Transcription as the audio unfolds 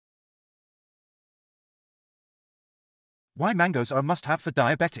Why mangoes are a must-have for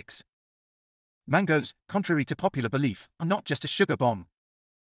diabetics. Mangoes, contrary to popular belief, are not just a sugar bomb.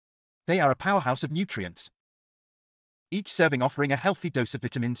 They are a powerhouse of nutrients, each serving offering a healthy dose of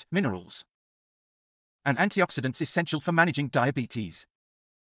vitamins, minerals, and antioxidants essential for managing diabetes.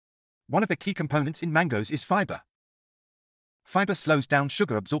 One of the key components in mangoes is fiber. Fiber slows down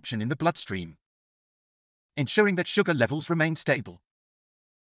sugar absorption in the bloodstream, ensuring that sugar levels remain stable.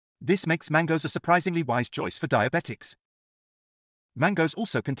 This makes mangoes a surprisingly wise choice for diabetics. Mangoes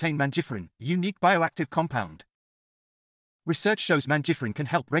also contain mangiferin, a unique bioactive compound. Research shows mangiferin can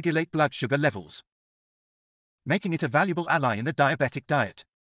help regulate blood sugar levels, making it a valuable ally in the diabetic diet.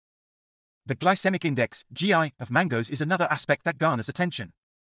 The glycemic index, GI, of mangoes is another aspect that garners attention.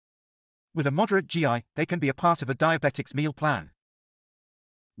 With a moderate GI, they can be a part of a diabetic's meal plan,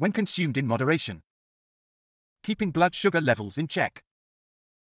 when consumed in moderation, keeping blood sugar levels in check.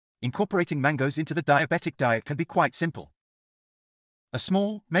 Incorporating mangoes into the diabetic diet can be quite simple. A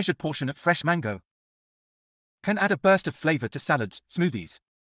small, measured portion of fresh mango can add a burst of flavor to salads, smoothies,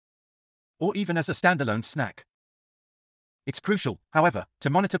 or even as a standalone snack. It's crucial, however, to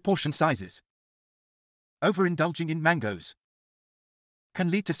monitor portion sizes. Overindulging in mangoes can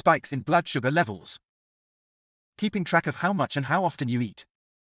lead to spikes in blood sugar levels. Keeping track of how much and how often you eat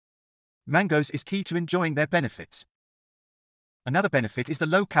mangoes is key to enjoying their benefits. Another benefit is the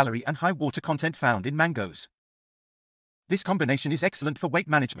low calorie and high water content found in mangoes. This combination is excellent for weight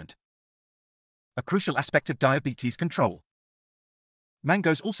management, a crucial aspect of diabetes control.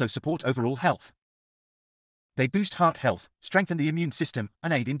 Mangoes also support overall health. They boost heart health, strengthen the immune system,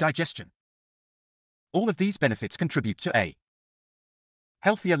 and aid in digestion. All of these benefits contribute to a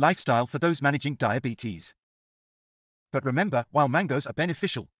healthier lifestyle for those managing diabetes. But remember, while mangoes are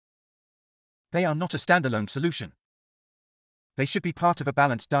beneficial, they are not a standalone solution. They should be part of a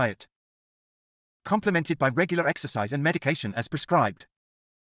balanced diet, complemented by regular exercise and medication as prescribed.